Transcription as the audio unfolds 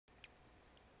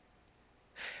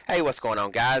Hey, what's going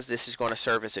on, guys? This is going to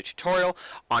serve as a tutorial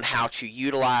on how to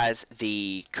utilize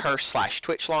the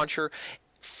Curse/Twitch launcher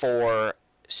for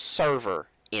server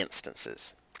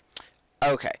instances.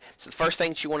 Okay, so the first thing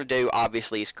that you want to do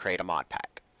obviously is create a mod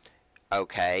pack.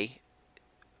 Okay,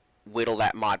 whittle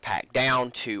that mod pack down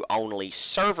to only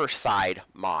server side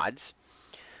mods,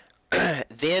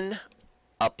 then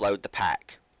upload the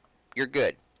pack. You're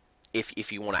good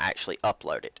if you want to actually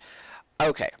upload it.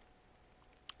 Okay,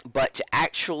 but to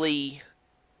actually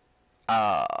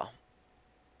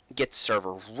get the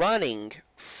server running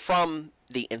from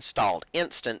the installed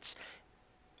instance,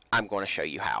 I'm going to show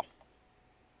you how.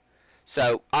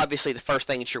 So obviously the first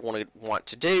thing that you're going to want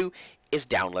to do is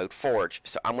download Forge.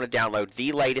 So I'm going to download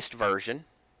the latest version.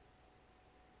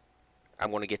 I'm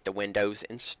going to get the Windows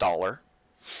installer.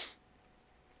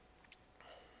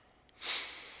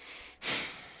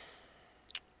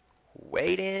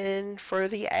 Waiting for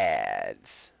the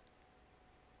ads.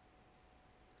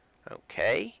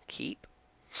 Okay, keep.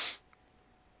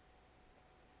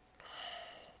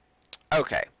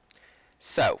 Okay,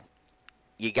 so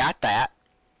you got that.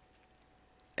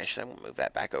 Actually, I'm going to move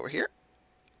that back over here.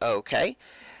 Okay,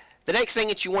 the next thing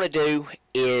that you want to do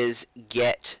is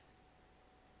get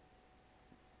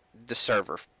the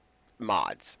server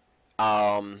mods.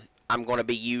 I'm going to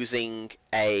be using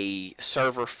a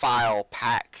server file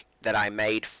pack that I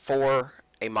made for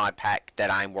a mod pack that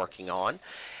I'm working on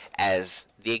as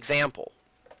the example.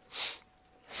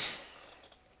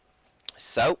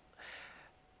 So,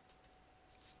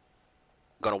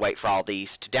 I'm going to wait for all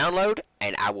these to download,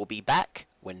 and I will be back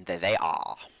when they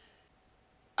are.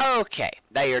 Okay,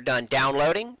 they are done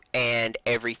downloading, and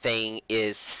everything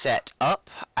is set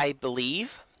up, I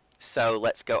believe. So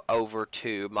let's go over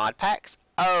to mod packs.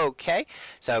 Okay,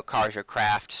 so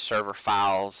CurseForge server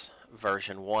files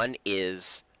version 1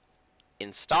 is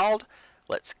installed.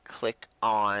 Let's click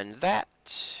on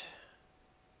that.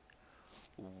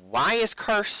 Why is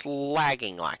Curse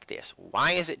lagging like this?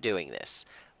 Why is it doing this?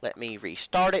 Let me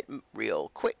restart it real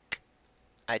quick.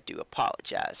 I do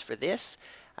apologize for this.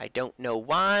 I don't know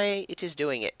why it is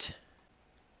doing it.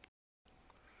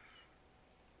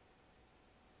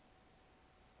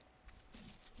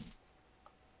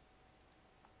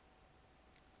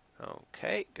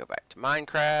 Okay, go back to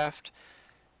Minecraft.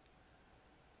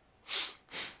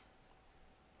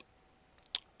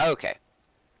 Okay.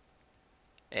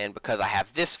 And because I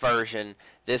have this version,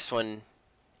 this one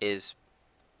is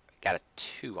got a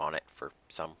 2 on it for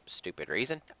some stupid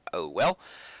reason. Oh well.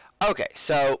 Okay,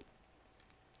 so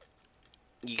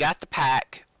you got the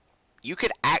pack. You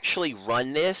could actually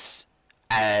run this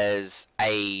as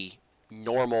a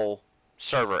normal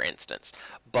server instance,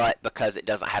 but because it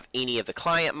doesn't have any of the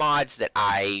client mods that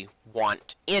I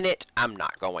want in it, I'm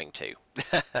not going to.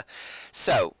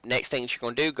 So next thing you're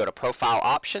going to do, go to Profile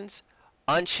Options,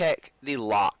 uncheck the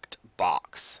locked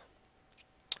box.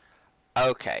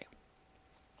 Okay.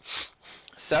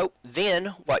 So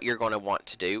then what you're going to want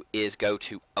to do is go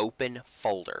to Open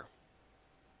Folder.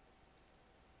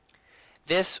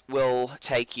 This will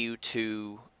take you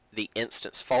to the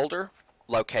instance folder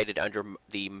located under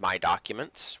the My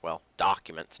Documents. Well,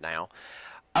 Documents now.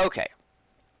 Okay.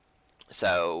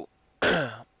 So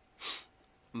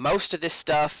most of this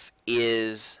stuff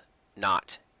is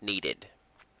not needed.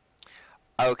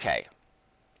 Okay.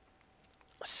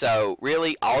 So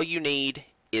really all you need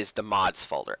is the mods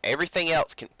folder. Everything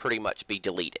else can pretty much be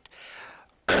deleted.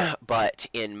 But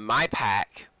in my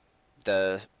pack,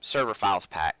 the server files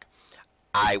pack,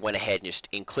 I went ahead and just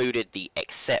included the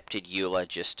accepted EULA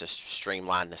just to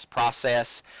streamline this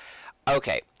process.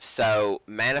 Okay, so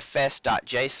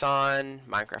manifest.json,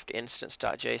 Minecraft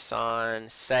instance.json,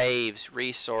 saves,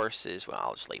 resources, well,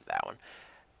 I'll just leave that one.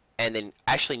 And then,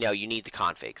 actually, no, you need the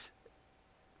configs.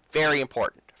 Very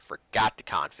important. Forgot the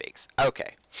configs.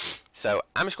 Okay, so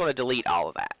I'm just going to delete all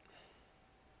of that.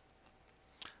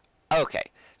 Okay,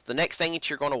 so the next thing that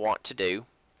you're going to want to do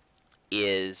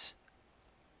is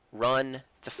run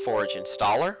the Forge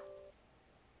installer.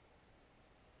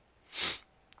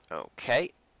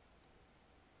 Okay.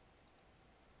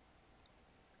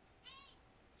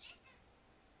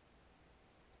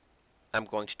 I'm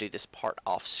going to do this part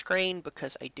off screen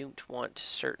because I don't want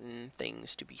certain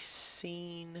things to be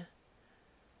seen.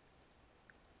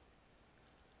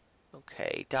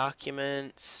 Okay,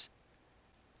 documents.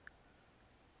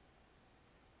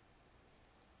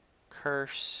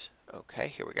 Curse. Okay,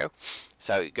 here we go.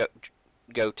 So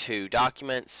go to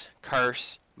Documents,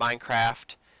 Curse,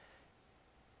 Minecraft,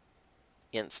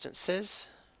 Instances,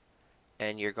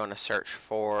 and you're going to search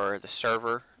for the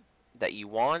server that you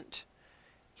want.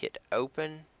 Hit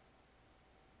Open.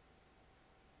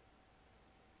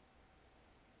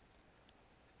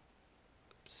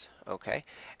 Okay.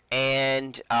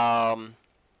 And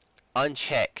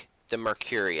uncheck the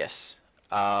Mercurius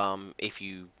if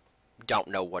you don't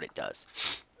know what it does.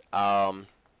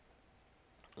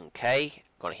 Okay,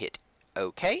 going to hit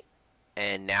OK,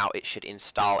 and now it should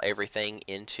install everything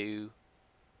into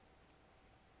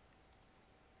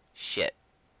shit.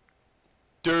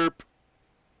 Derp.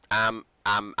 I'm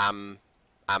an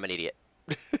idiot.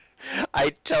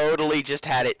 I totally just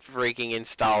had it freaking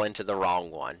install into the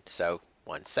wrong one. So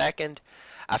 1 second.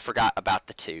 I forgot about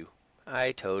the 2.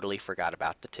 I totally forgot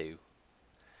about the 2.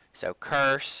 So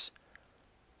curse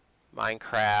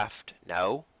Minecraft,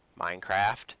 no,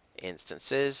 Minecraft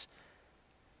instances,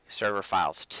 server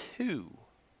files 2.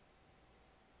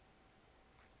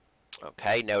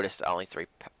 Okay, notice the only 3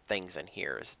 things in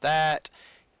here is that.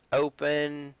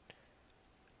 Open.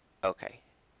 Okay.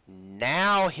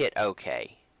 Now hit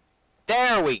OK.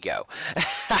 There we go.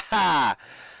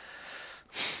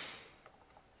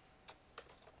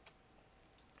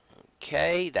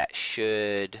 Okay, that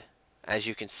should, as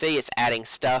you can see, it's adding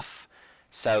stuff.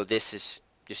 So this is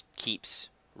just keeps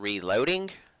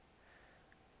reloading.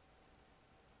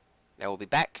 Now we'll be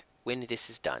back when this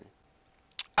is done.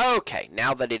 Okay,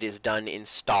 now that it is done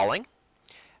installing,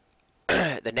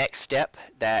 the next step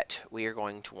that we are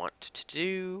going to want to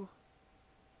do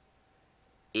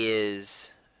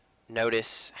is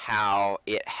notice how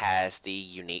it has the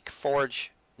unique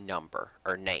forge number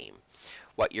or name.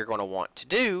 What you're going to want to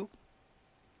do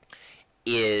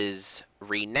is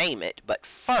rename it, but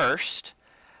first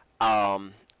I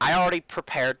already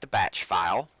prepared the batch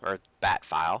file or bat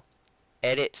file.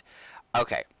 Edit.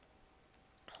 Okay,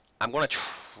 I'm going to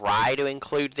try to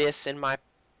include this in my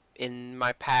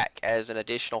pack as an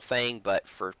additional thing, but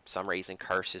for some reason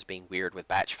Curse is being weird with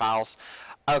batch files.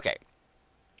 Okay,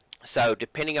 so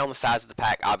depending on the size of the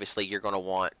pack, obviously you're going to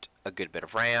want a good bit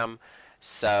of RAM.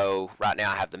 So right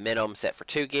now I have the minimum set for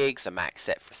 2 gigs, the max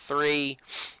set for 3.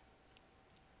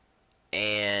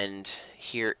 And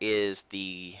here is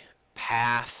the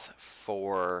path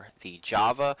for the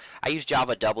Java. I use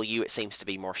Java W. It seems to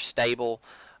be more stable.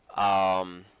 I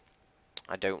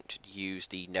don't use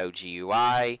the Node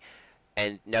GUI.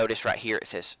 And notice right here it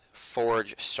says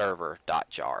forge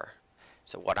server.jar.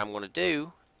 So what I'm going to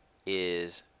do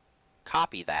is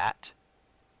copy that,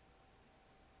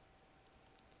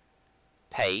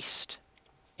 paste,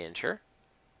 enter.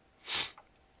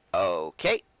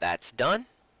 Okay, that's done.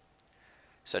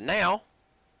 So now,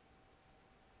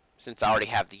 since I already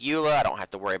have the EULA, I don't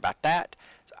have to worry about that.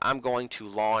 So I'm going to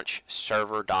launch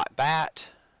server.bat.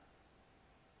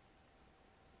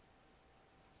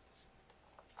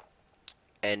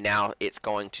 And now it's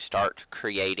going to start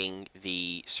creating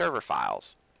the server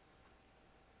files.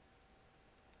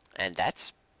 And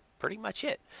that's pretty much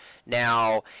it.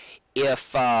 Now,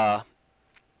 if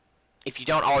you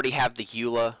don't already have the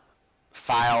EULA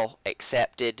file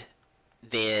accepted,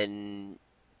 then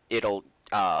it'll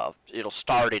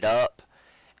start it up,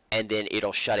 and then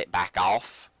it'll shut it back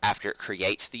off after it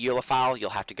creates the EULA file.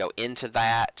 You'll have to go into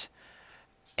that,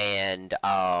 and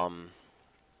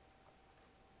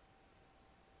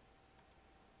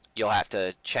you'll have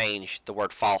to change the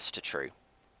word false to true.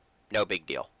 No big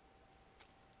deal.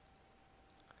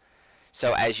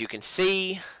 So as you can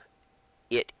see,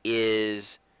 it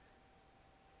is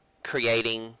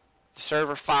creating the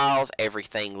server files.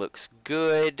 Everything looks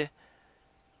good.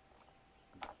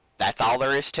 That's all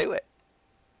there is to it.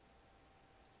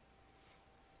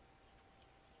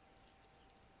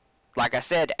 Like I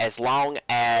said, as long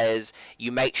as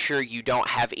you make sure you don't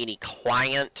have any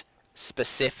client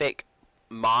specific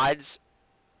mods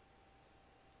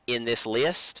in this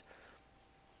list,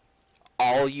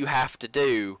 all you have to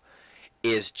do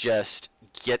is just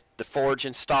get the Forge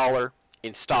installer,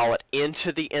 install it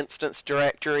into the instance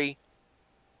directory,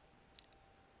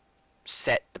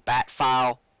 set the bat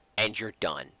file, and you're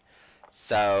done.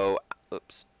 So,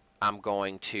 oops, I'm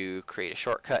going to create a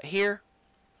shortcut here,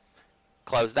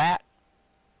 close that,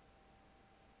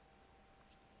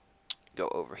 go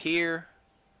over here,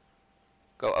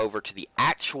 go over to the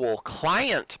actual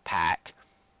client pack.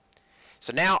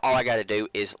 So now all I got to do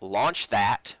is launch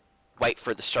that, wait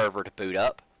for the server to boot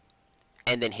up,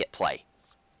 and then hit play,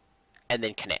 and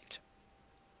then connect.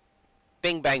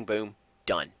 Bing, bang, boom,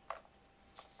 done.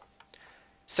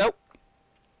 So,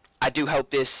 I do hope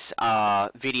this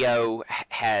video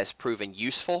has proven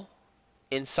useful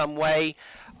in some way.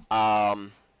 I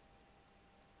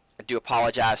do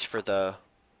apologize for the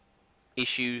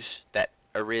issues that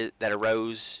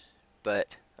arose,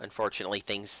 but unfortunately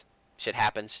shit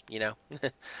happens, you know.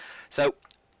 So,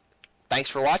 thanks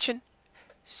for watching.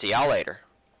 See y'all later.